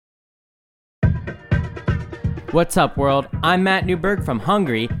What's up, world? I'm Matt Newberg from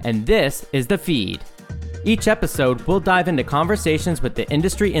Hungry, and this is The Feed. Each episode, we'll dive into conversations with the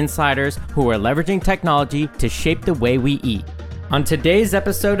industry insiders who are leveraging technology to shape the way we eat. On today's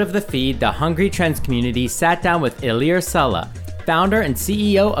episode of The Feed, the Hungry Trends community sat down with Ilir Sela, founder and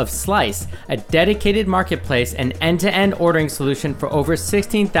CEO of Slice, a dedicated marketplace and end-to-end ordering solution for over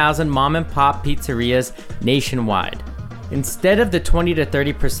 16,000 mom-and-pop pizzerias nationwide. Instead of the 20 to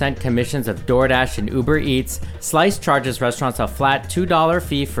 30% commissions of DoorDash and Uber Eats, Slice charges restaurants a flat $2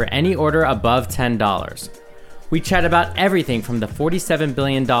 fee for any order above $10. We chat about everything from the $47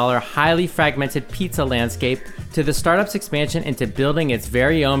 billion highly fragmented pizza landscape to the startup's expansion into building its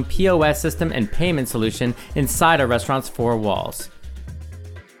very own POS system and payment solution inside a restaurant's four walls.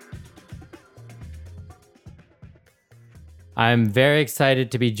 I'm very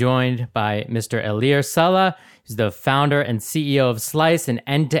excited to be joined by Mr. Ilir Sela. He's the founder and CEO of Slice, an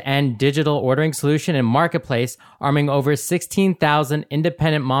end-to-end digital ordering solution and marketplace, arming over 16,000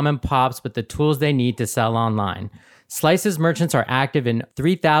 independent mom and pops with the tools they need to sell online. Slice's merchants are active in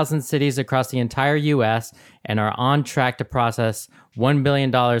 3,000 cities across the entire U.S. and are on track to process $1 billion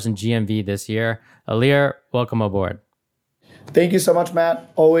in GMV this year. Ilir, welcome aboard. Thank you so much,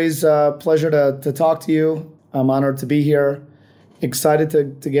 Matt. Always a pleasure to talk to you. I'm honored to be here. Excited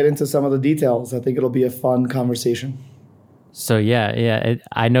to get into some of the details. I think it'll be a fun conversation. So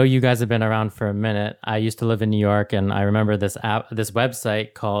I know you guys have been around for a minute. I used to live in New York, and I remember this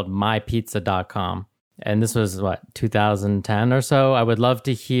website called mypizza.com. And this was 2010 or so. I would love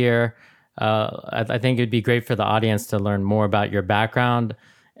to hear, I think it'd be great for the audience to learn more about your background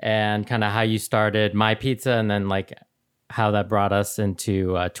and kind of how you started My Pizza and then like how that brought us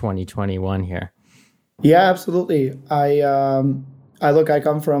into 2021 here. Yeah, absolutely. I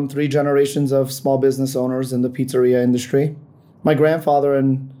come from 3 generations of small business owners in the pizzeria industry. My grandfather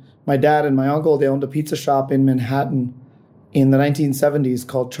and my dad and my uncle, they owned a pizza shop in Manhattan in the 1970s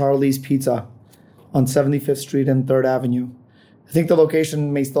called Charlie's Pizza on 75th Street and 3rd Avenue. I think the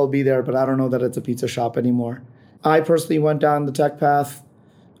location may still be there, but I don't know that it's a pizza shop anymore. I personally went down the tech path.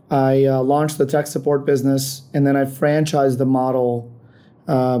 I launched the tech support business, and then I franchised the model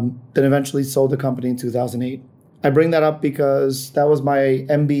that eventually sold the company in 2008. I bring that up because that was my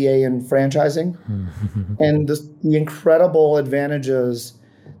MBA in franchising and the incredible advantages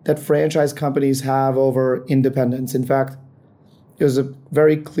that franchise companies have over independents. In fact, it was a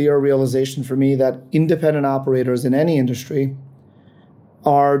very clear realization for me that independent operators in any industry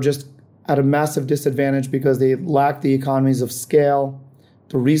are just at a massive disadvantage because they lack the economies of scale,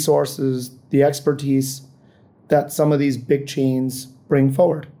 the resources, the expertise that some of these big chains bring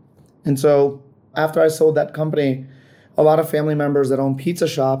forward. And so after I sold that company, a lot of family members that own pizza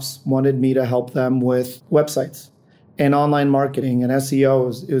shops wanted me to help them with websites and online marketing and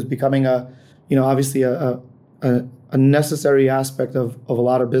SEO. It was becoming obviously a necessary aspect of a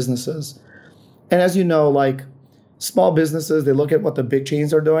lot of businesses. And as you know, like small businesses, they look at what the big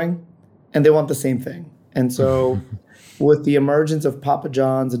chains are doing and they want the same thing. And so with the emergence of Papa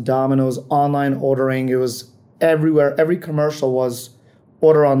John's and Domino's online ordering, it was everywhere. Every commercial was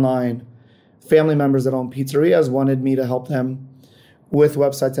order online. Family members that own pizzerias wanted me to help them with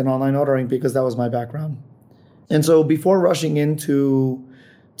websites and online ordering because that was my background. And so before rushing into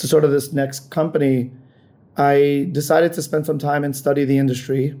sort of this next company, I decided to spend some time and study the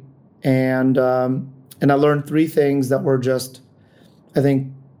industry. And I learned 3 things that were just, I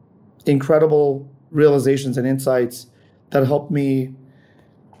think, incredible realizations and insights that helped me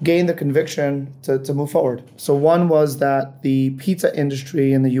gain the conviction to move forward. So one was that the pizza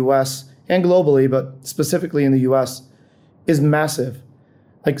industry in the US and globally, but specifically in the US, is massive,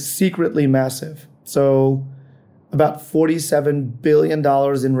 like secretly massive. So about $47 billion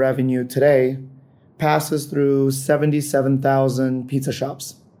in revenue today passes through 77,000 pizza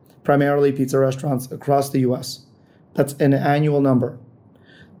shops, primarily pizza restaurants across the US. That's an annual number.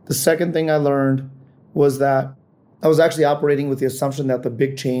 The second thing I learned was that I was actually operating with the assumption that the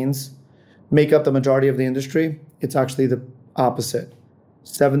big chains make up the majority of the industry. It's actually the opposite.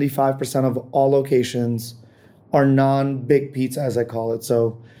 75% of all locations are non-big pizza, as I call it.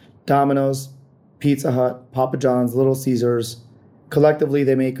 So Domino's, Pizza Hut, Papa John's, Little Caesars, collectively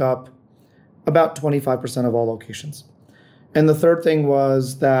they make up about 25% of all locations. And the third thing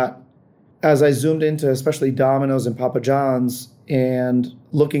was that as I zoomed into especially Domino's and Papa John's and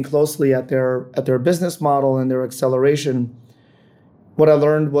looking closely at their business model and their acceleration, what I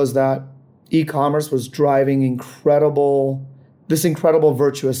learned was that e-commerce was driving this incredible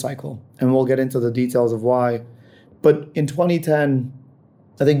virtuous cycle. And we'll get into the details of why. But in 2010,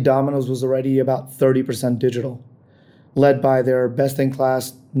 I think Domino's was already about 30% digital. led by their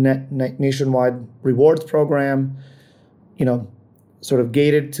best-in-class nationwide rewards program, sort of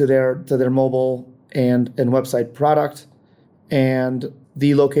gated to their mobile and website product. And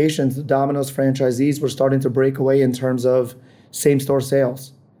the locations, the Domino's franchisees were starting to break away in terms of same-store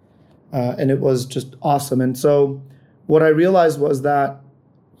sales. And it was just awesome. And so what I realized was that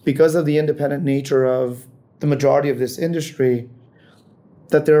because of the independent nature of the majority of this industry,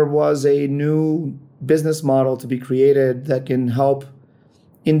 that there was a new business model to be created that can help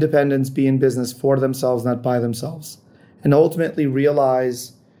independents be in business for themselves, not by themselves, and ultimately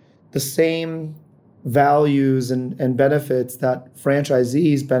realize the same values and benefits that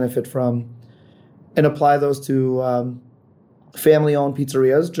franchisees benefit from, and apply those to family-owned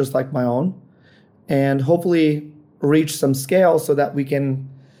pizzerias, just like my own, and hopefully reach some scale so that we can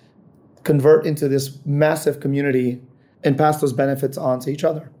convert into this massive community and pass those benefits on to each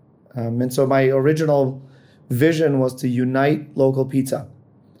other. And so my original vision was to unite local pizza.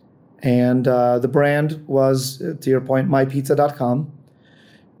 And the brand was, to your point, mypizza.com.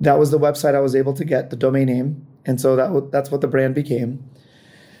 That was the website I was able to get, the domain name. And so that's what the brand became.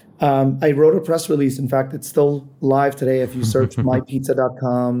 I wrote a press release. In fact, it's still live today. If you search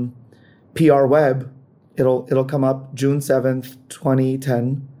mypizza.com PR web, it'll come up June 7th,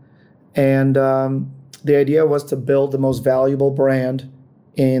 2010. And the idea was to build the most valuable brand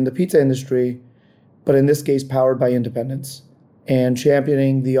in the pizza industry, but in this case, powered by independence, and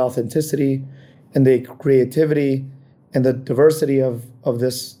championing the authenticity and the creativity and the diversity of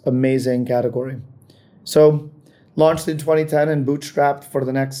this amazing category. So launched in 2010 and bootstrapped for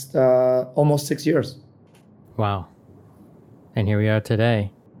the next almost 6 years. Wow. And here we are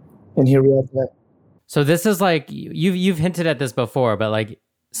today. So this is like, you've hinted at this before, but like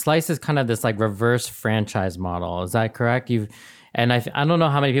Slice is kind of this like reverse franchise model. Is that correct? I don't know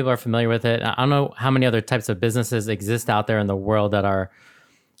how many people are familiar with it. I don't know how many other types of businesses exist out there in the world that are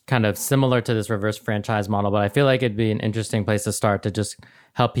kind of similar to this reverse franchise model, but I feel like it'd be an interesting place to start to just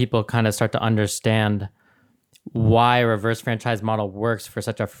help people kind of start to understand why a reverse franchise model works for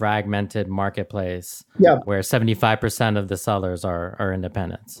such a fragmented marketplace, where 75% of the sellers are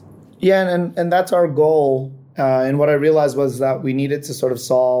independents. Yeah, and that's our goal. And what I realized was that we needed to sort of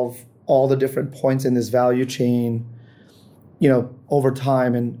solve all the different points in this value chain, over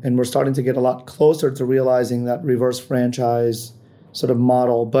time. And we're starting to get a lot closer to realizing that reverse franchise sort of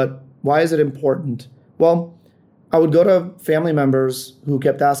model. But why is it important? Well, I would go to family members who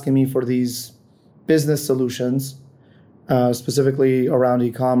kept asking me for these business solutions, specifically around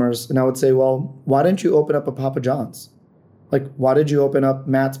e-commerce. And I would say, well, why didn't you open up a Papa John's? Like, why did you open up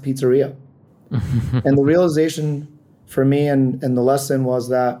Matt's Pizzeria? And the realization for me and the lesson was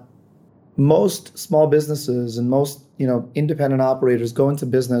that most small businesses and most independent operators go into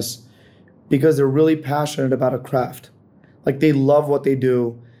business because they're really passionate about a craft. Like, they love what they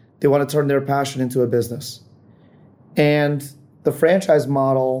do. They want to turn their passion into a business. And the franchise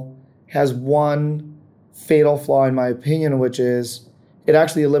model has one fatal flaw, in my opinion, which is it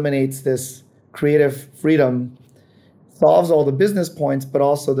actually eliminates this creative freedom, solves all the business points, but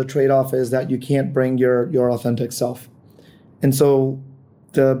also the trade-off is that you can't bring your authentic self. And so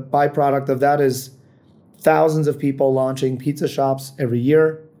the byproduct of that is thousands of people launching pizza shops every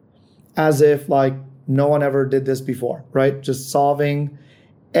year, as if like no one ever did this before, right? Just solving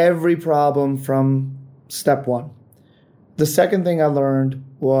every problem from step one. The second thing I learned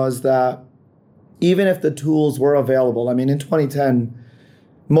was that even if the tools were available, I mean, in 2010,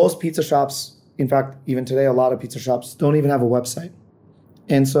 most pizza shops, in fact, even today, a lot of pizza shops don't even have a website.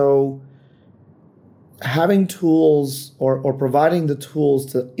 And so having tools or providing the tools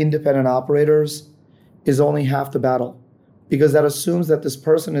to independent operators is only half the battle, because that assumes that this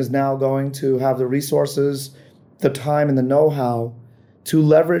person is now going to have the resources, the time, and the know-how to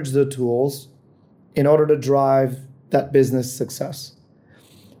leverage the tools in order to drive that business success.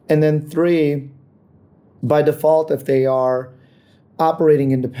 And then 3, by default, if they are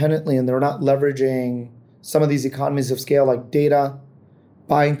operating independently and they're not leveraging some of these economies of scale like data,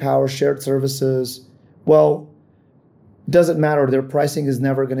 buying power, shared services, well, doesn't matter. Their pricing is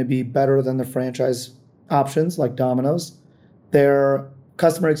never going to be better than the franchise options like Domino's. Their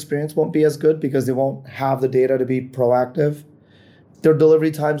customer experience won't be as good because they won't have the data to be proactive. Their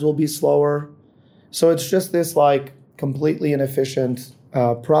delivery times will be slower. So it's just this like completely inefficient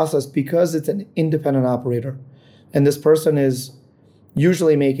process because it's an independent operator. And this person is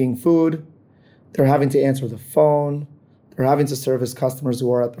usually making food. They're having to answer the phone. They're having to service customers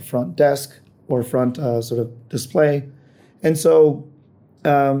who are at the front desk or front sort of display. And so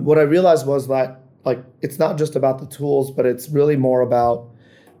what I realized was that like it's not just about the tools, but it's really more about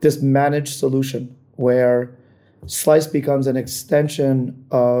this managed solution where Slice becomes an extension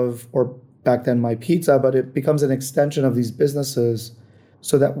of, or back then My Pizza, but it becomes an extension of these businesses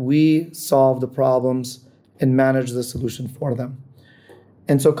so that we solve the problems and manage the solution for them.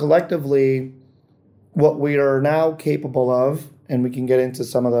 And so collectively, what we are now capable of, and we can get into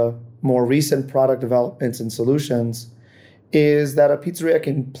some of the more recent product developments and solutions, is that a pizzeria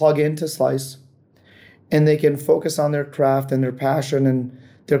can plug into Slice and they can focus on their craft and their passion and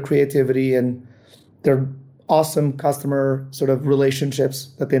their creativity and their awesome customer sort of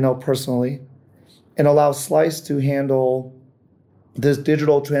relationships that they know personally, and allow Slice to handle this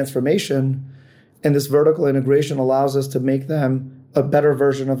digital transformation. And this vertical integration allows us to make them a better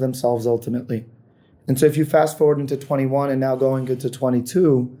version of themselves ultimately. And so if you fast forward into 21 and now going into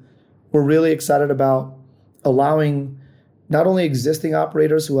 22, we're really excited about allowing not only existing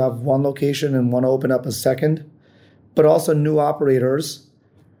operators who have one location and want to open up a second, but also new operators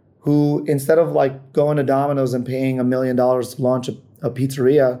who, instead of like going to Domino's and paying $1 million to launch a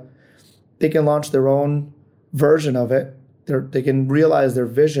pizzeria, they can launch their own version of it. They can realize their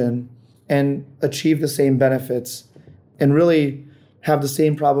vision and achieve the same benefits and really have the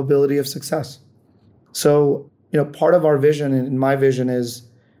same probability of success. So, part of our vision and my vision is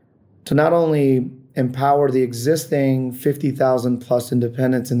to not only empower the existing 50,000 plus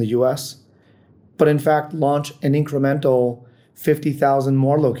independents in the US, but in fact launch an incremental 50,000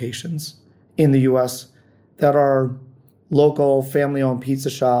 more locations in the US that are local family-owned pizza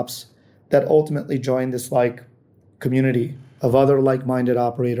shops that ultimately join this like community of other like-minded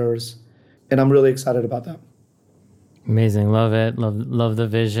operators. And I'm really excited about that. Amazing. Love it. Love the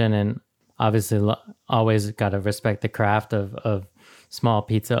vision. And obviously always got to respect the craft of small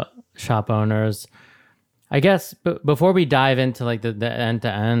pizza shop owners. I guess before we dive into like the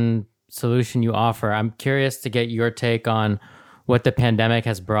end-to-end solution you offer, I'm curious to get your take on what the pandemic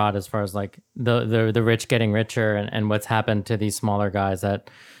has brought as far as like the rich getting richer and what's happened to these smaller guys that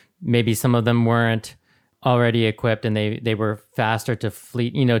maybe some of them weren't already equipped and they were faster to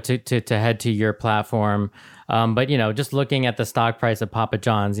fleet, to head to your platform. But, just looking at the stock price of Papa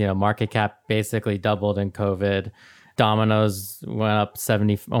John's, market cap basically doubled in COVID. Domino's went up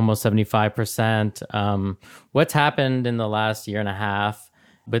almost 75%. What's happened in the last year and a half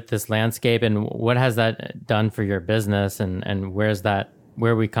with this landscape, and what has that done for your business, and where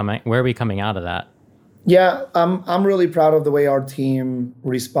are we coming out of that? Yeah, I'm really proud of the way our team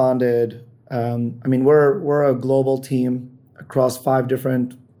responded. We're a global team across 5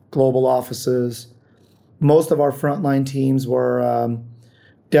 different global offices. Most of our frontline teams were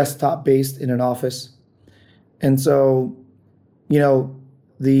desktop based in an office. And so,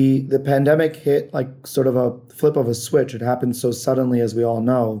 the pandemic hit like sort of a flip of a switch. It happened so suddenly, as we all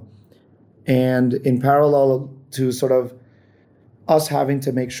know. And in parallel to sort of us having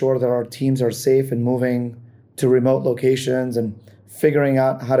to make sure that our teams are safe and moving to remote locations and figuring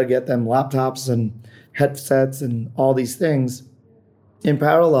out how to get them laptops and headsets and all these things, in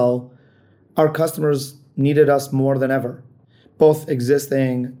parallel, our customers needed us more than ever, both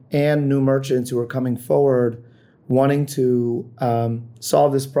existing and new merchants who are coming forward wanting to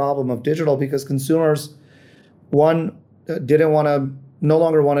solve this problem of digital, because consumers, one, no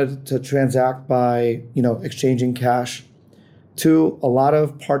longer wanted to transact by, exchanging cash. 2, a lot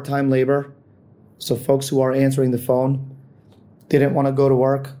of part-time labor. So folks who are answering the phone didn't want to go to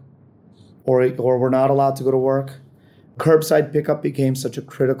work or were not allowed to go to work. Curbside pickup became such a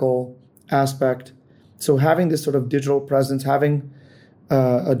critical aspect. So having this sort of digital presence, having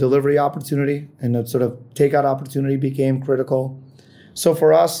a delivery opportunity and a sort of takeout opportunity became critical. So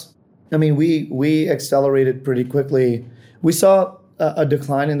for us, we accelerated pretty quickly. We saw a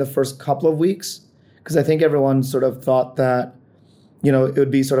decline in the first couple of weeks because I think everyone sort of thought that, it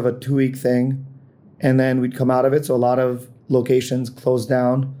would be sort of a 2-week thing and then we'd come out of it. So a lot of locations closed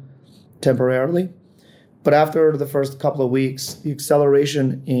down temporarily. But after the first couple of weeks, the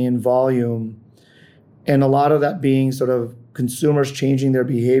acceleration in volume, and a lot of that being sort of consumers changing their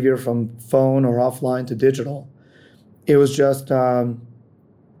behavior from phone or offline to digital, it was just,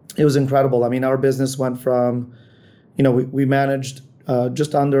 it was incredible. Our business went from, we managed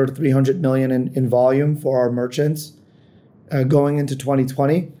just under 300 million in volume for our merchants. Going into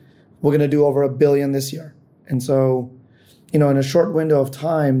 2020, we're going to do over $1 billion this year. And so, in a short window of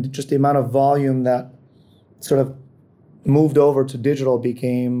time, just the amount of volume that sort of moved over to digital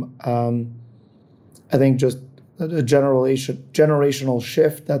became, I think, just a generational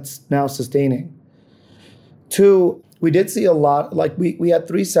shift that's now sustaining. 2, we did see a lot, like we had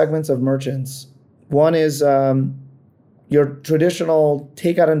 3 segments of merchants. One is your traditional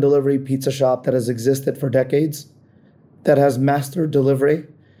takeout and delivery pizza shop that has existed for decades, that has mastered delivery,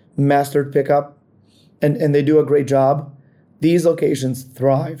 mastered pickup, and they do a great job. These locations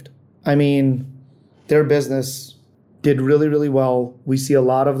thrived. I mean, their business did really, really well. We see a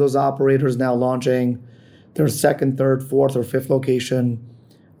lot of those operators now launching their second, third, fourth, or fifth location.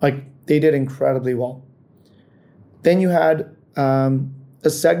 Like, they did incredibly well. Then you had a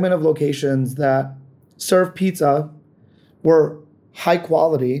segment of locations that serve pizza, were high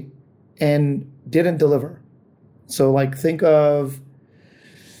quality, and didn't deliver. So like think of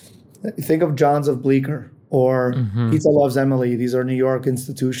John's of Bleecker or Pizza Loves Emily. These are New York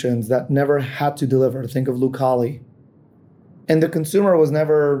institutions that never had to deliver. Think of Lucali. And the consumer was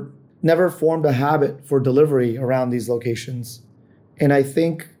never formed a habit for delivery around these locations. And I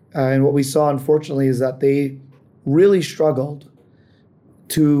think, and what we saw, unfortunately, is that they really struggled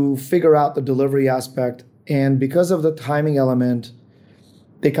to figure out the delivery aspect. And because of the timing element,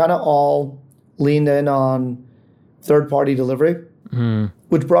 they kind of all leaned in on third-party delivery,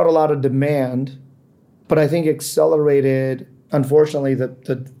 which brought a lot of demand, but I think accelerated, unfortunately,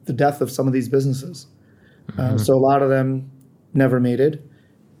 the death of some of these businesses. So a lot of them never made it.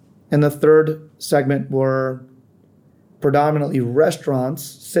 And the third segment were predominantly restaurants,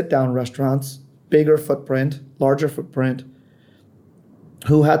 sit-down restaurants, bigger footprint, larger footprint,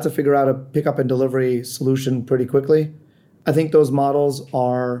 who had to figure out a pickup and delivery solution pretty quickly. I think those models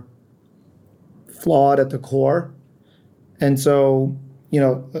are flawed at the core. And so,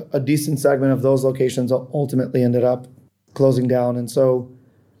 a decent segment of those locations ultimately ended up closing down. And so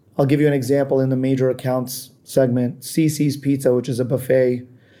I'll give you an example in the major accounts segment, CC's Pizza, which is a buffet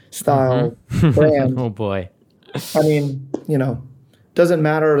style brand. Oh boy. I mean, doesn't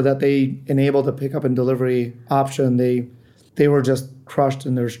matter that they enabled the pickup and delivery option. They were just crushed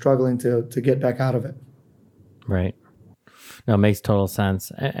and they're struggling to get back out of it. Right. No, it makes total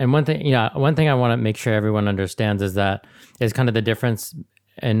sense. And one thing I want to make sure everyone understands is kind of the difference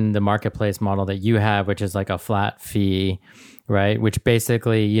in the marketplace model that you have, which is like a flat fee, right? Which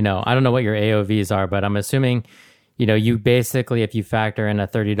basically, I don't know what your AOVs are, but I'm assuming, you basically, if you factor in a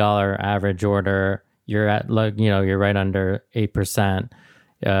 $30 average order, you're at, you're right under 8%.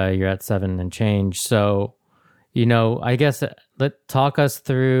 You're at 7 and change. So, I guess talk us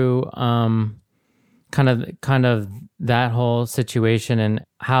through kind of that whole situation and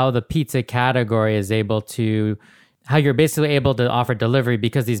how the pizza category is how you're basically able to offer delivery,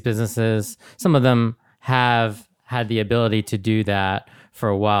 because these businesses, some of them have had the ability to do that for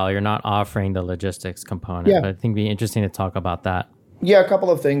a while. You're not offering the logistics component, but I think it'd be interesting to talk about that. Yeah, a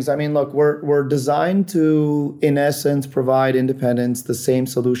couple of things. I mean, look, we're designed to, in essence, provide independents the same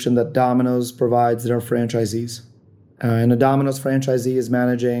solution that Domino's provides their franchisees. And a Domino's franchisee is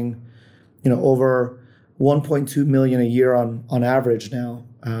managing, over 1.2 million a year on average now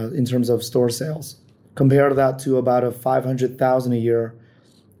in terms of store sales. Compare that to about a 500,000 a year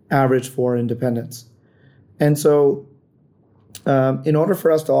average for independents. And so in order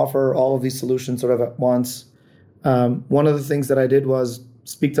for us to offer all of these solutions sort of at once, one of the things that I did was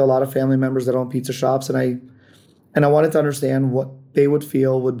speak to a lot of family members that own pizza shops, and I wanted to understand what they would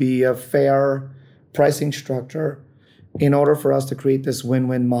feel would be a fair pricing structure in order for us to create this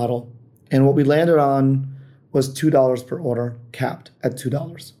win-win model. And what we landed on was $2 per order, capped at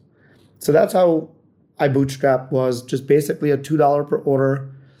 $2. So that's how I bootstrapped, was just basically a $2 per order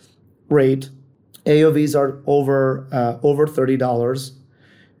rate. AOVs are over $30.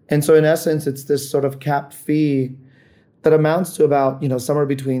 And so in essence, it's this sort of capped fee that amounts to about, somewhere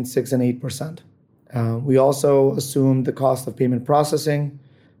between 6 and 8%. We also assumed the cost of payment processing,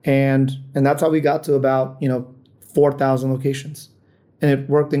 and that's how we got to about, 4,000 locations. And it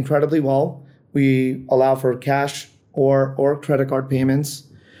worked incredibly well. We allow for cash or credit card payments.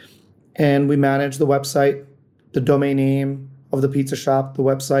 And we manage the website, the domain name of the pizza shop, the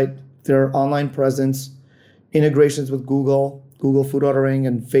website, their online presence, integrations with Google Food Ordering,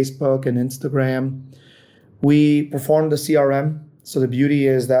 and Facebook and Instagram. We perform the CRM. So the beauty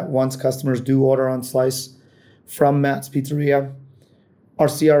is that once customers do order on Slice from Matt's Pizzeria, our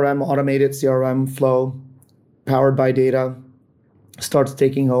CRM, automated CRM flow, powered by data, starts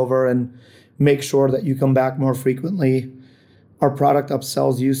taking over and make sure that you come back more frequently. Our product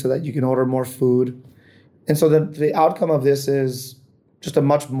upsells you so that you can order more food. And so the outcome of this is just a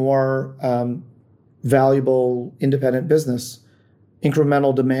much more valuable independent business.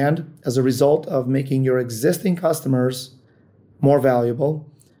 Incremental demand as a result of making your existing customers more valuable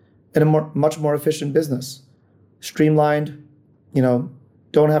and a much more efficient business. Streamlined,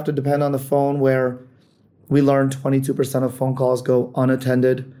 don't have to depend on the phone, where we learned 22% of phone calls go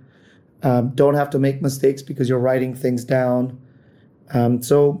unattended. Don't have to make mistakes because you're writing things down.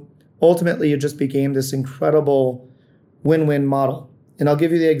 So ultimately, it just became this incredible win-win model. And I'll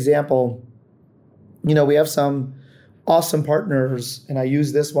give you the example. We have some awesome partners, and I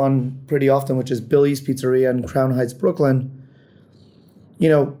use this one pretty often, which is Billy's Pizzeria in Crown Heights, Brooklyn.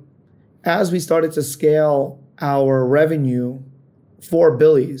 As we started to scale our revenue for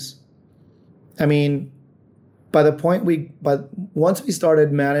Billy's, but once we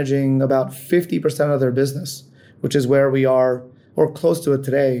started managing about 50% of their business, which is where we are, or close to it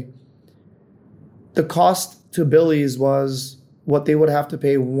today, the cost to Billy's was what they would have to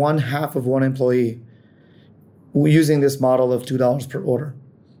pay one half of one employee using this model of $2 per order.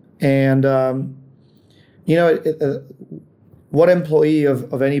 And, what employee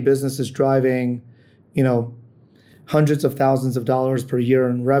of any business is driving, hundreds of thousands of dollars per year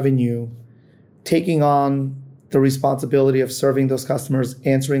in revenue, taking on the responsibility of serving those customers,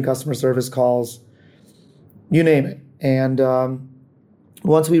 answering customer service calls, you name it. And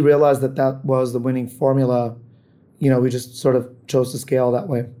once we realized that was the winning formula, we just sort of chose to scale that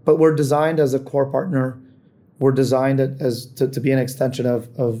way. But we're designed as a core partner. We're designed as to be an extension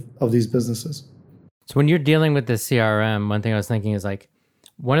of these businesses. So when you're dealing with the CRM, one thing I was thinking is like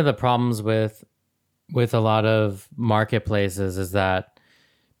one of the problems with a lot of marketplaces is that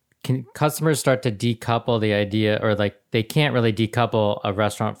customers start to decouple the idea, or like they can't really decouple a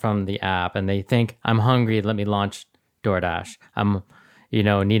restaurant from the app, and they think, I'm hungry, let me launch DoorDash. I'm,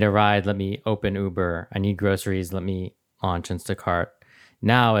 need a ride, let me open Uber. I need groceries, let me launch Instacart.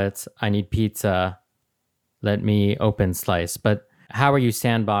 Now it's, I need pizza, let me open Slice. But how are you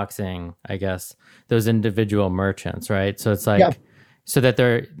sandboxing, I guess, those individual merchants, right? So it's like, so that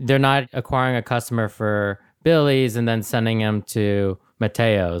they're not acquiring a customer for Billy's and then sending them to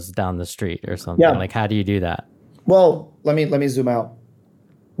Mateo's down the street or something. Yeah. Like, how do you do that? Well, let me zoom out.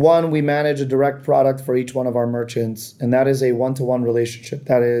 One, we manage a direct product for each one of our merchants, and that is a one-to-one relationship.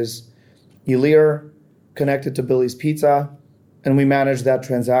 That is Ilir connected to Billy's Pizza, and we manage that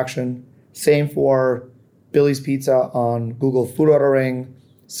transaction. Same for Billy's Pizza on Google Food Ordering.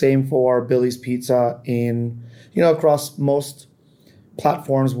 Same for Billy's Pizza in, across most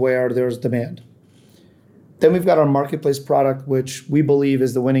platforms where there's demand. Then we've got our marketplace product, which we believe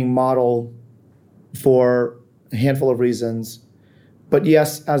is the winning model for a handful of reasons. But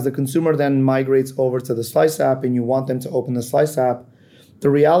yes, as the consumer then migrates over to the Slice app and you want them to open the Slice app, the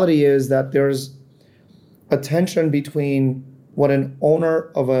reality is that there's a tension between what an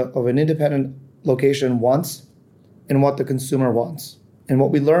owner of an independent location wants and what the consumer wants. And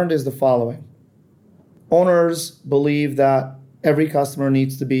what we learned is the following. Owners believe that every customer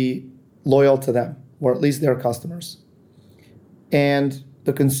needs to be loyal to them, or at least their customers. And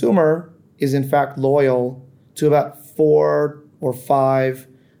the consumer is in fact loyal to about 4 or 5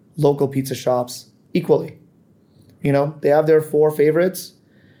 local pizza shops equally. They have their 4 favorites,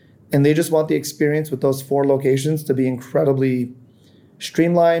 and they just want the experience with those 4 locations to be incredibly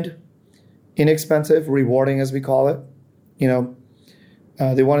streamlined, inexpensive, rewarding as we call it.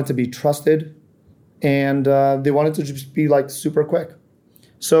 They want it to be trusted, and they want it to just be like super quick.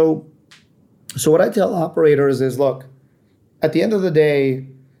 So what I tell operators is, look, at the end of the day,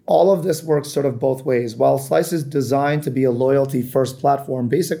 all of this works sort of both ways. While Slice is designed to be a loyalty-first platform,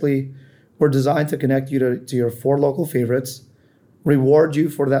 basically, we're designed to connect you to your 4 local favorites, reward you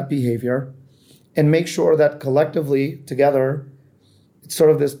for that behavior, and make sure that collectively, together, it's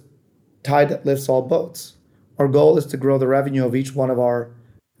sort of this tide that lifts all boats. Our goal is to grow the revenue of each one of our,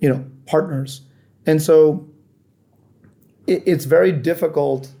 partners. And so it's very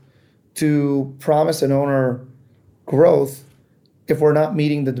difficult to promise an owner growth if we're not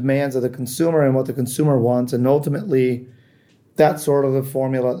meeting the demands of the consumer and what the consumer wants. And ultimately, that's sort of the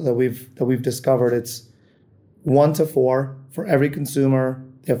formula that we've discovered. It's 1 to 4 for every consumer.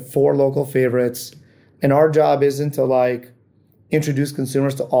 They have 4 local favorites. And our job isn't to introduce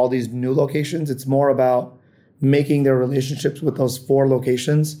consumers to all these new locations. It's more about making their relationships with those 4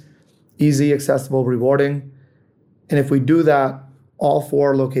 locations easy, accessible, rewarding. And if we do that, all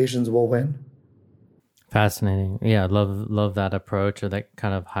 4 locations will win. Fascinating. Yeah, love that approach, or that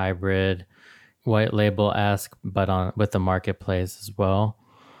kind of hybrid white label-esque, but with the marketplace as well.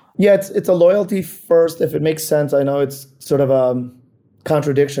 Yeah, it's a loyalty first, if it makes sense. I know it's sort of a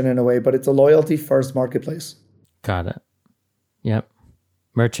contradiction in a way, but it's a loyalty first marketplace. Got it. Yep.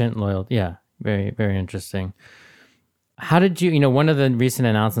 Merchant loyalty. Yeah. Very, very interesting. How did you, one of the recent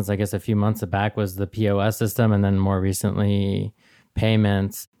announcements, I guess a few months back, was the POS system, and then more recently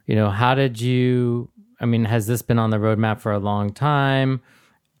payments. How did you, has this been on the roadmap for a long time?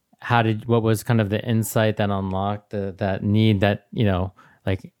 What was kind of the insight that unlocked that need that,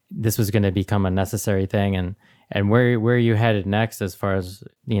 this was going to become a necessary thing, and where are you headed next as far as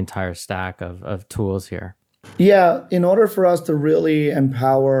the entire stack of tools here? Yeah, in order for us to really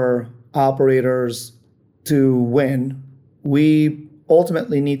empower operators to win, we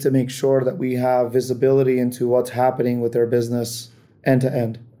ultimately need to make sure that we have visibility into what's happening with their business end to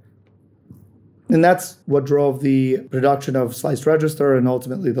end. And that's what drove the production of Slice Register and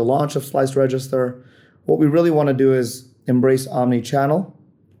ultimately the launch of Slice Register. What we really want to do is embrace omni-channel,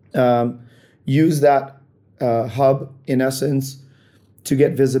 use that hub, in essence, to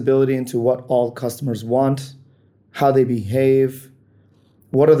get visibility into what all customers want, how they behave,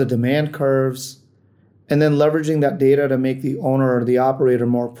 what are the demand curves, and then leveraging that data to make the owner or the operator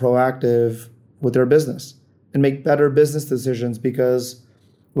more proactive with their business and make better business decisions, because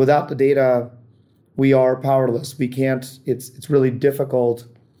without the data, we are powerless. We can't, it's really difficult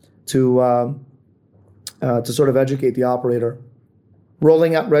to sort of educate the operator.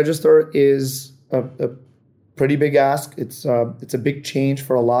 Rolling out Register is a pretty big ask. It's a big change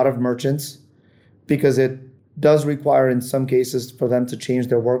for a lot of merchants because it does require, in some cases, for them to change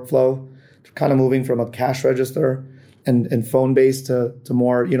their workflow, kind of moving from a cash register and phone-based to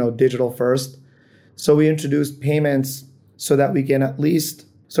more, digital first. So we introduced payments so that we can at least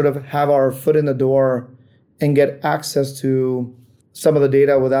sort of have our foot in the door and get access to some of the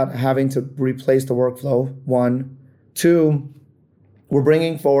data without having to replace the workflow, one. Two, we're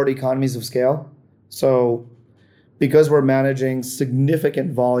bringing forward economies of scale. So because we're managing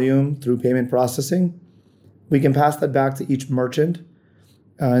significant volume through payment processing, we can pass that back to each merchant.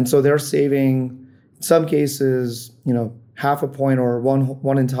 And so they're saving, in some cases, half a point or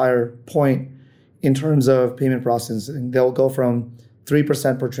one entire point in terms of payment processing. They'll go from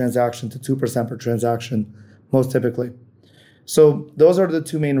 3% per transaction to 2% per transaction, most typically. So those are the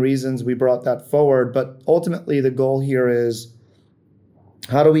two main reasons we brought that forward. But ultimately, the goal here is,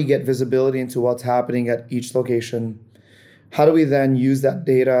 how do we get visibility into what's happening at each location? How do we then use that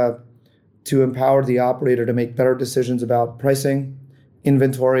data to empower the operator to make better decisions about pricing,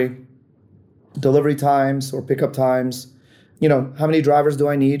 inventory, delivery times or pickup times? How many drivers do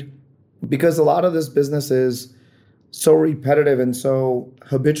I need? Because a lot of this business is so repetitive and so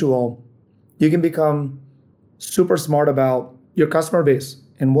habitual, you can become super smart about your customer base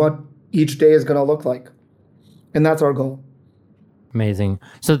and what each day is going to look like. And that's our goal. Amazing.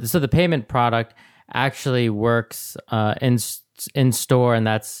 So the payment product actually works in store, and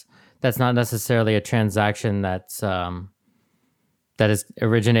that's not necessarily a transaction that is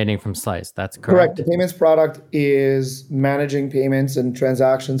originating from Slice. That's correct. The payments product is managing payments and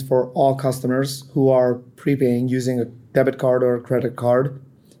transactions for all customers who are prepaying using a debit card or a credit card.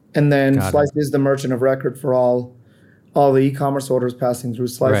 And then Slice is the merchant of record for all the e-commerce orders passing through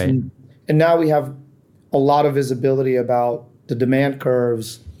Slice. Right. And now we have a lot of visibility about the demand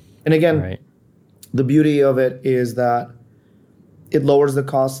curves. And again, the beauty of it is that it lowers the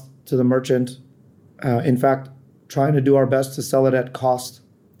cost to the merchant. In fact, trying to do our best to sell it at cost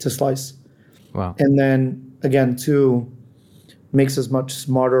to Slice. Wow. And then again, too, makes us much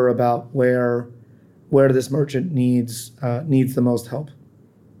smarter about where this merchant needs the most help.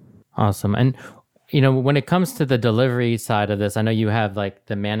 Awesome. And when it comes to the delivery side of this, I know you have like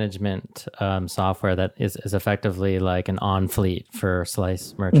the management software that is effectively like an on fleet for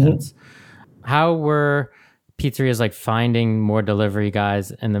Slice merchants. Mm-hmm. How were pizzerias like finding more delivery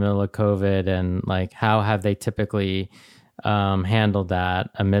guys in the middle of COVID, and like how have they typically handled that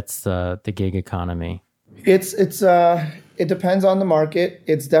amidst the gig economy? It depends on the market.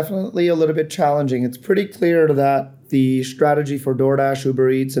 It's definitely a little bit challenging. It's pretty clear that the strategy for DoorDash, Uber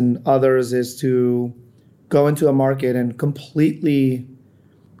Eats, and others is to go into a market and completely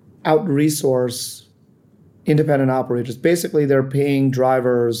out-resource independent operators. Basically, they're paying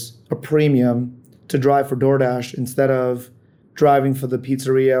drivers a premium to drive for DoorDash instead of driving for the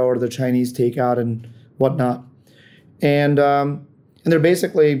pizzeria or the Chinese takeout and whatnot. And they're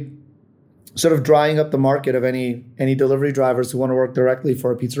basically sort of drying up the market of any delivery drivers who want to work directly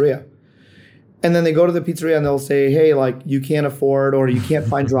for a pizzeria. And then they go to the pizzeria and they'll say, hey, like, you can't afford or you can't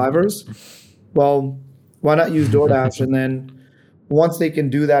find drivers. Well, why not use DoorDash? And then once they can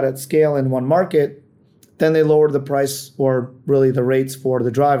do that at scale in one market, then they lower the price, or really the rates for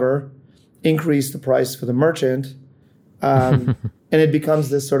the driver, increase the price for the merchant, and it becomes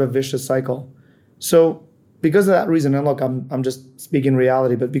this sort of vicious cycle. So because of that reason, and look, I'm just speaking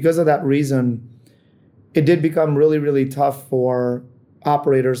reality, but because of that reason, it did become really, really tough for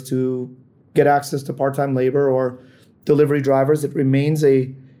operators to get access to part-time labor or delivery drivers. It remains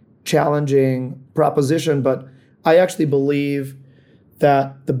a challenging proposition, but I actually believe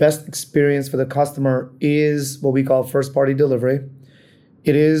that the best experience for the customer is what we call first-party delivery.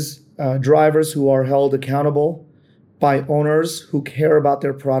 It is drivers who are held accountable by owners who care about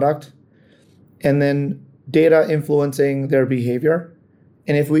their product, and then data influencing their behavior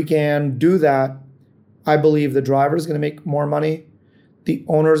And if we can do that, I believe the driver is going to make more money. The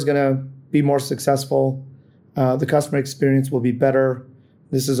owner is going to be more successful. The customer experience will be better.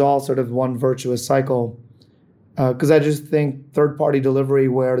 This is all sort of one virtuous cycle. Because I just think third-party delivery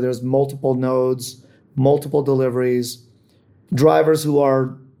where there's multiple nodes, multiple deliveries, drivers who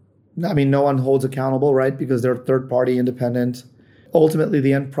are, no one holds accountable, right? Because they're third-party independent. Ultimately,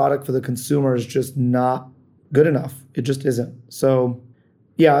 the end product for the consumer is just not good enough. It just isn't. So,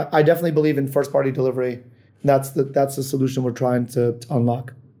 yeah, I definitely believe in first-party delivery. That's the solution we're trying to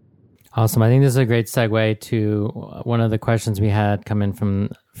unlock. Awesome. I think this is a great segue to one of the questions we had come in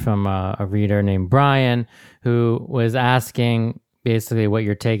from a reader named Brian, who was asking basically what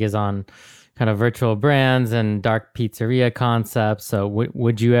your take is on kind of virtual brands and dark pizzeria concepts. So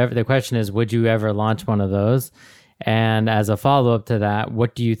the question is, would you ever launch one of those? And as a follow-up to that,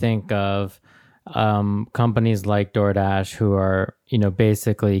 what do you think of companies like DoorDash who are,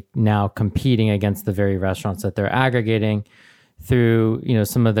 basically now competing against the very restaurants that they're aggregating through,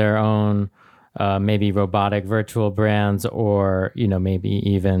 some of their own maybe robotic virtual brands or, maybe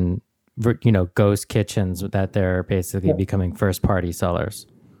even, ghost kitchens that they're basically becoming first-party sellers?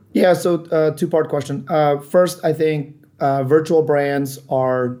 Yeah, so two-part question. First, I think virtual brands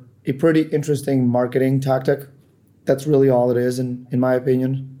are a pretty interesting marketing tactic. That's really all it is, in my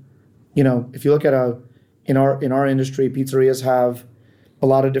opinion. If you look at in our industry, pizzerias have a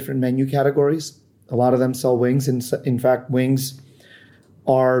lot of different menu categories. A lot of them sell wings. In fact, wings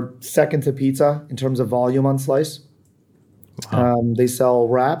are second to pizza in terms of volume on Slice. Wow. They sell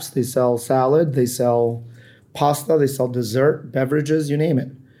wraps, they sell salad, they sell pasta, they sell dessert, beverages, you name it.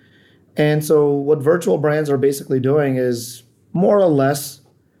 And so what virtual brands are basically doing is more or less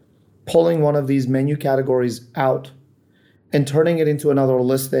pulling one of these menu categories out and turning it into another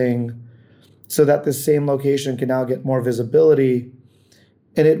listing so that the same location can now get more visibility.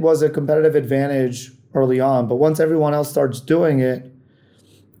 And it was a competitive advantage early on. But once everyone else starts doing it,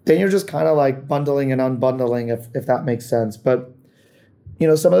 then you're just kind of like bundling and unbundling, if that makes sense. But,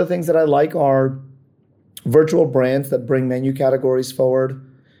 some of the things that I like are virtual brands that bring menu categories forward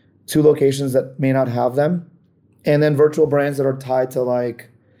to locations that may not have them. And then virtual brands that are tied to like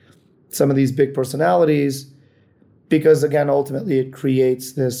some of these big personalities, because again, ultimately it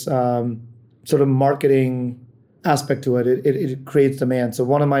creates this sort of marketing aspect to it. It creates demand. So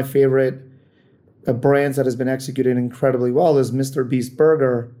one of my favorite brands that has been executed incredibly well is Mr. Beast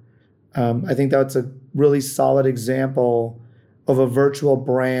Burger. I think that's a really solid example of a virtual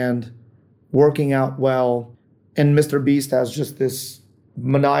brand working out well. And Mr. Beast has just this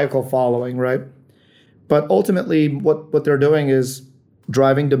maniacal following, right? But ultimately, what they're doing is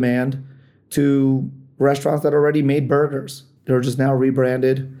driving demand to restaurants that already made burgers. They're just now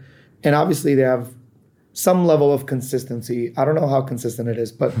rebranded. And obviously, they have some level of consistency. I don't know how consistent it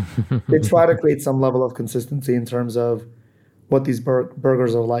is, but they try to create some level of consistency in terms of what these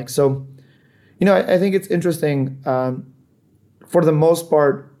burgers are like. So, I think it's interesting. For the most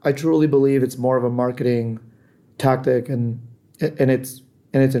part, I truly believe it's more of a marketing tactic, and it's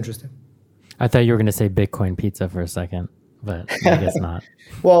interesting. I thought you were going to say Bitcoin pizza for a second, but I guess not.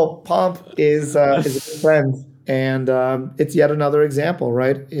 Well, Pomp is a good friend, and it's yet another example,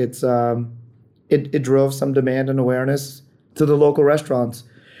 right? It drove some demand and awareness to the local restaurants.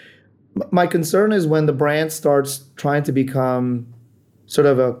 My concern is when the brand starts trying to become sort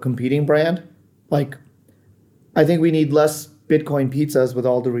of a competing brand. Like, I think we need less Bitcoin pizzas, with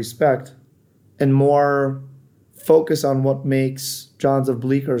all due respect, and more focus on what makes John's of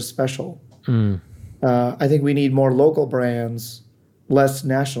Bleecker special. I think we need more local brands, less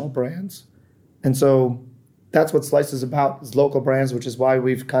national brands. And so that's what Slice is about, is local brands, which is why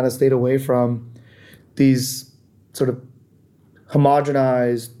we've kind of stayed away from these sort of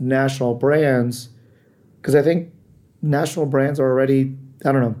homogenized national brands, because I think national brands are already,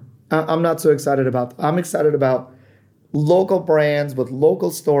 I don't know, I'm not so excited about. I'm excited about local brands with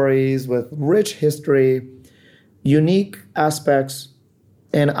local stories, with rich history, unique aspects.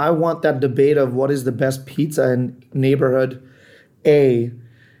 And I want that debate of what is the best pizza in neighborhood A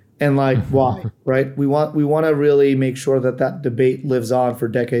and like why, right? We want to really make sure that debate lives on for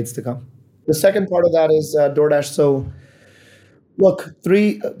decades to come. The second part of that is DoorDash. So look,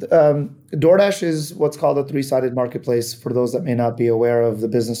 DoorDash is what's called a three-sided marketplace for those that may not be aware of the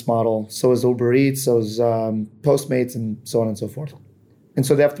business model. So is Uber Eats, so is Postmates, and so on and so forth. And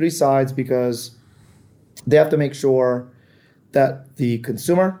so they have three sides because they have to make sure that the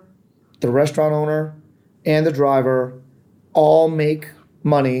consumer, the restaurant owner, and the driver all make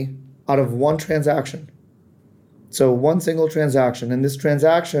money out of one transaction. So one single transaction. And this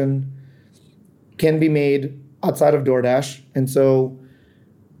transaction can be made outside of DoorDash. And so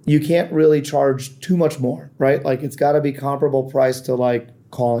you can't really charge too much more, right? Like it's got to be comparable price to like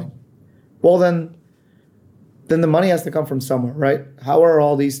calling. Well, then the money has to come from somewhere, right? How are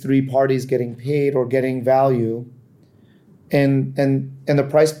all these three parties getting paid or getting value? And the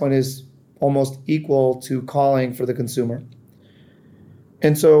price point is almost equal to calling for the consumer.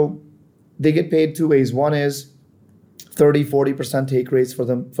 And so they get paid two ways. One is 30-40% take rates for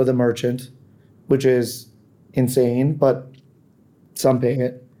the merchant, which is insane, but some pay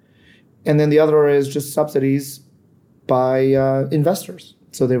it. And then the other is just subsidies by investors.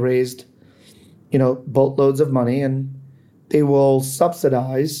 So they raised, boatloads of money, and they will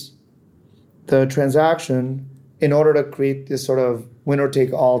subsidize the transaction in order to create this sort of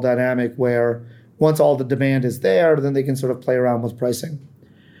winner-take-all dynamic where once all the demand is there, then they can sort of play around with pricing.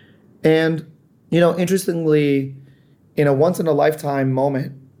 And, interestingly, in a once-in-a-lifetime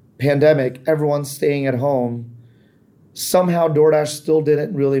moment, pandemic, everyone's staying at home, somehow DoorDash still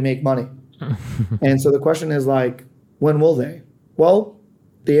didn't really make money. And so the question is like, when will they? Well,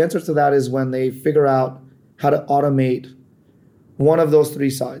 the answer to that is when they figure out how to automate one of those three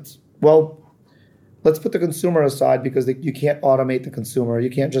sides. Well, let's put the consumer aside because you can't automate the consumer.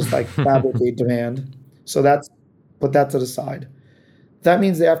 You can't just like fabricate demand. So put that to the side. That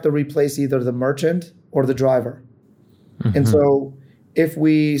means they have to replace either the merchant or the driver. Mm-hmm. And so if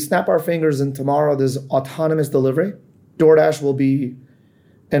we snap our fingers and tomorrow there's autonomous delivery, DoorDash will be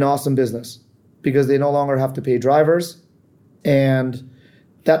an awesome business because they no longer have to pay drivers. And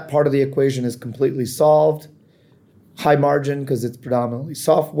that part of the equation is completely solved. High margin because it's predominantly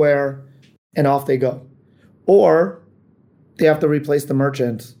software, and off they go. Or they have to replace the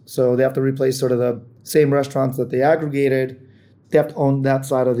merchant. So they have to replace sort of the same restaurants that they aggregated. They have to own that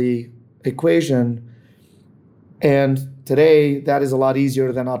side of the equation. And today, that is a lot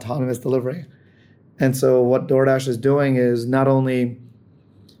easier than autonomous delivery. And so what DoorDash is doing is not only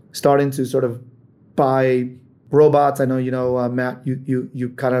starting to sort of buy robots. I know, Matt,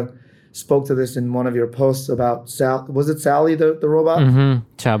 you kind of spoke to this in one of your posts about was it Sally, the robot? Mm-hmm.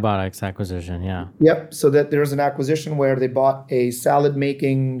 Chowbotics acquisition, yeah. Yep. So that there's an acquisition where they bought a salad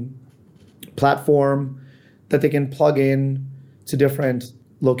making platform that they can plug in to different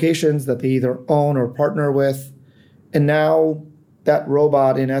locations that they either own or partner with. And now that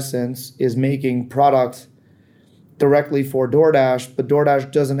robot, in essence, is making product directly for DoorDash, but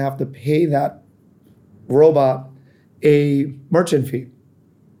DoorDash doesn't have to pay that robot a merchant fee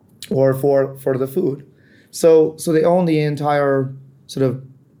or for the food. So they own the entire sort of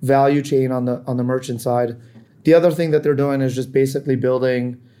value chain on the merchant side. The other thing that they're doing is just basically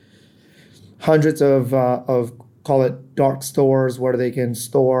building hundreds of call it dark stores where they can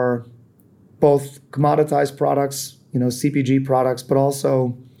store both commoditized products, CPG products, but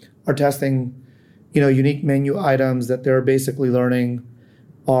also are testing, unique menu items that they're basically learning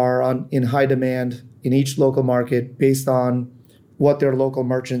are in high demand in each local market based on what their local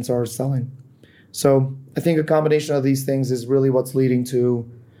merchants are selling. So I think a combination of these things is really what's leading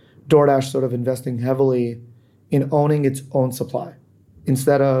to DoorDash sort of investing heavily in owning its own supply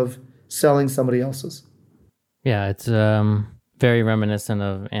instead of selling somebody else's. Yeah, it's very reminiscent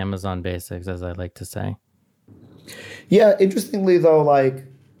of Amazon basics, as I like to say. Yeah, interestingly though, like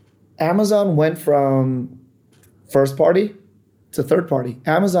Amazon went from first party to third party.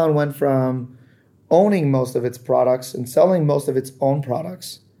 Amazon went from owning most of its products and selling most of its own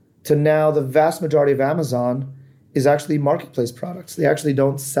products to now the vast majority of Amazon is actually marketplace products. They actually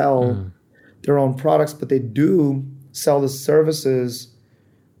don't sell their own products, but they do sell the services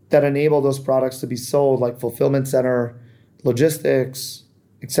that enable those products to be sold, like fulfillment center, logistics,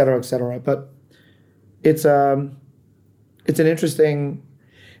 et cetera, et cetera. But it's going to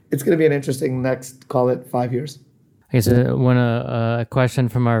be an interesting next, call it 5 years. Okay, so a question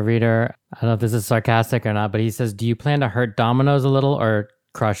from our reader. I don't know if this is sarcastic or not, but he says, do you plan to hurt Domino's a little or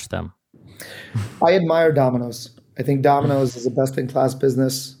crush them? I admire Domino's. I think Domino's is a best-in-class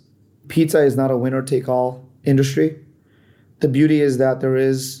business. Pizza is not a winner-take-all industry. The beauty is that there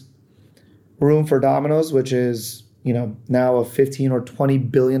is room for Domino's, which is, now a $15 or $20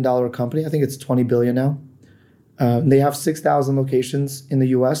 billion company. I think it's $20 billion now. They have 6,000 locations in the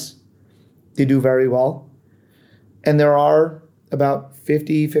U.S. They do very well. And there are about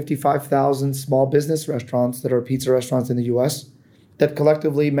 55,000 small business restaurants that are pizza restaurants in the U.S. that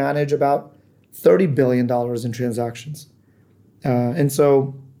collectively manage about $30 billion in transactions. And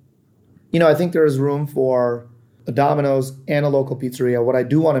so, I think there is room for a Domino's and a local pizzeria. What I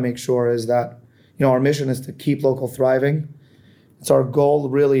do want to make sure is that, our mission is to keep local thriving. So our goal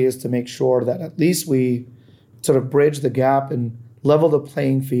really is to make sure that at least we sort of bridge the gap and level the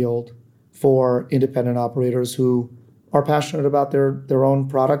playing field for independent operators who are passionate about their own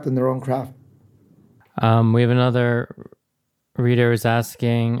product and their own craft. We have another reader is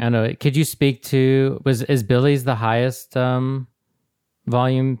asking, I know, could you speak to, is Billy's the highest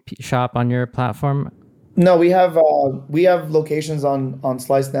volume shop on your platform? No, we have locations on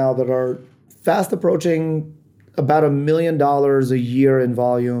Slice now that are fast approaching about $1 million a year in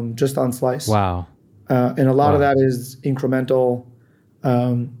volume just on Slice. Wow. And a lot of that is incremental.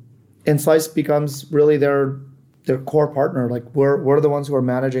 And Slice becomes really their core partner. Like we're the ones who are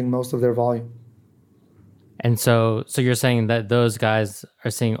managing most of their volume. And so you're saying that those guys are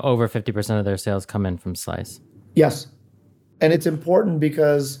seeing over 50% of their sales come in from Slice? Yes. And it's important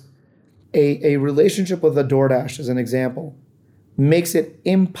because a relationship with a DoorDash, as an example, makes it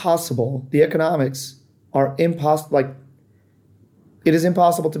impossible. The economics are impossible. Like, it is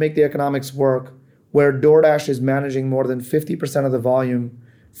impossible to make the economics work where DoorDash is managing more than 50% of the volume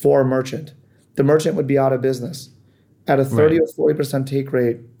for a merchant. The merchant would be out of business. At a 30 or 40% take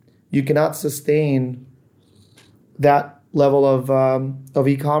rate, you cannot sustain that level of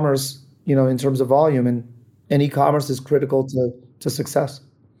e-commerce, in terms of volume. And e-commerce is critical to success.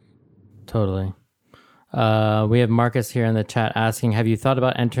 Totally. We have Marcus here in the chat asking, have you thought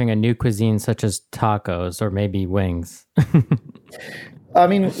about entering a new cuisine such as tacos or maybe wings? I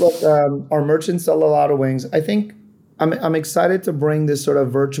mean, look, our merchants sell a lot of wings. I think I'm excited to bring this sort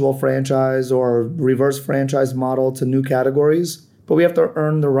of virtual franchise or reverse franchise model to new categories, but we have to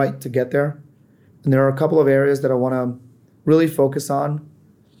earn the right to get there. And there are a couple of areas that I want to really focus on.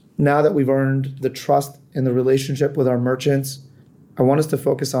 Now that we've earned the trust and the relationship with our merchants, I want us to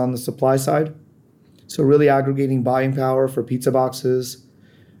focus on the supply side. So really aggregating buying power for pizza boxes,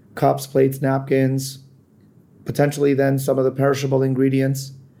 cups, plates, napkins, potentially then some of the perishable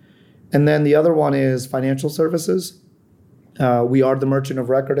ingredients. And then the other one is financial services. We are the merchant of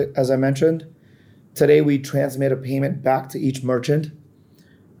record, as I mentioned. Today, we transmit a payment back to each merchant.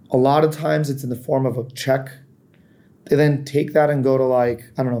 A lot of times it's in the form of a check. They then take that and go to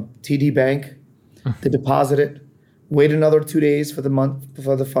TD Bank. They deposit it, wait another 2 days for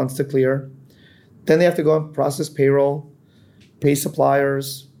the funds to clear. Then they have to go and process payroll, pay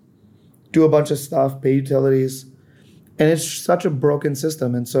suppliers, do a bunch of stuff, pay utilities. And it's such a broken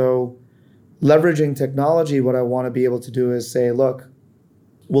system. And so leveraging technology, what I want to be able to do is say, look,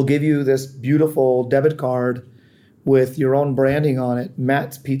 we'll give you this beautiful debit card with your own branding on it,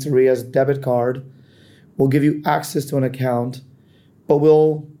 Matt's Pizzeria's debit card. We'll give you access to an account, but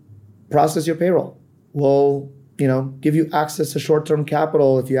we'll process your payroll. We'll, give you access to short-term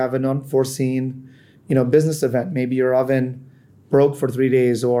capital if you have an unforeseen, business event. Maybe your oven broke for 3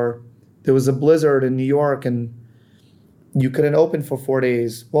 days, or there was a blizzard in New York and you couldn't open for 4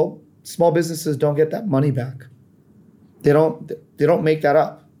 days. Well, small businesses don't get that money back. They don't make that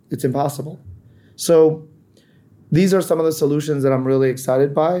up. It's impossible. So these are some of the solutions that I'm really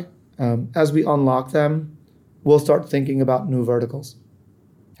excited by. As we unlock them, we'll start thinking about new verticals.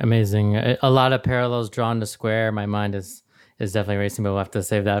 Amazing. A lot of parallels drawn to Square. My mind is definitely racing, but we'll have to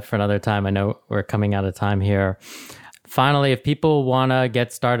save that for another time. I know we're coming out of time here. Finally, if people want to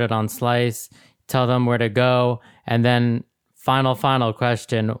get started on Slice, tell them where to go. And then final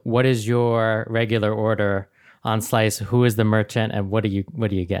question, what is your regular order on Slice? Who is the merchant and what are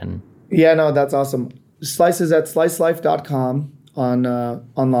you getting? Yeah, no, that's awesome. Slice is at slicelife.com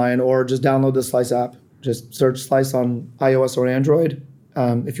online, or just download the Slice app. Just search Slice on iOS or Android.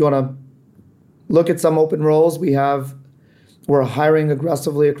 If you want to look at some open roles, we're hiring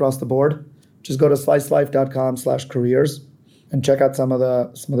aggressively across the board. Just go to slicelife.com/careers and check out some of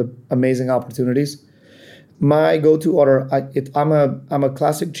the amazing opportunities. My go-to order, I'm a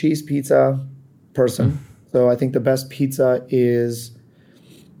classic cheese pizza person, so I think the best pizza needs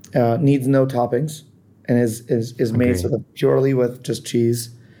no toppings and is made sort of purely with just cheese.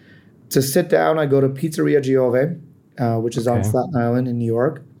 To sit down, I go to Pizzeria Giove, which is on Staten Island in New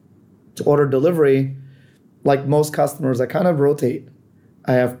York. To order delivery, like most customers, I kind of rotate.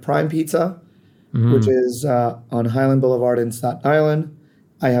 I have Prime Pizza, which is on Highland Boulevard in Staten Island.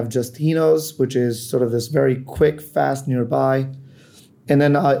 I have Justino's, which is sort of this very quick, fast nearby. And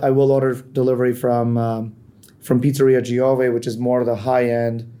then I will order delivery from Pizzeria Giove, which is more the high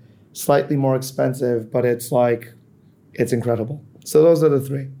end, slightly more expensive, but it's incredible. So those are the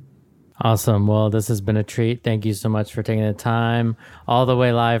three. Awesome. Well, this has been a treat. Thank you so much for taking the time all the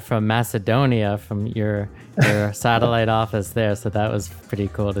way live from Macedonia, from your satellite office there. So that was pretty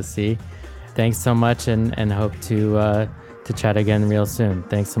cool to see. Thanks so much, and hope to chat again real soon.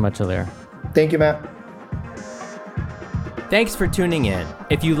 Thanks so much, Ilir. Thank you, Matt. Thanks for tuning in.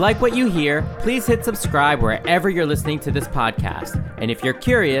 If you like what you hear, please hit subscribe wherever you're listening to this podcast. And if you're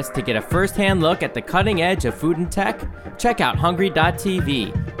curious to get a first-hand look at the cutting edge of food and tech, check out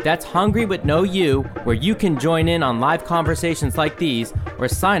hungry.tv. That's Hungry with no U, where you can join in on live conversations like these or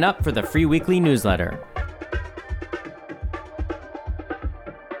sign up for the free weekly newsletter.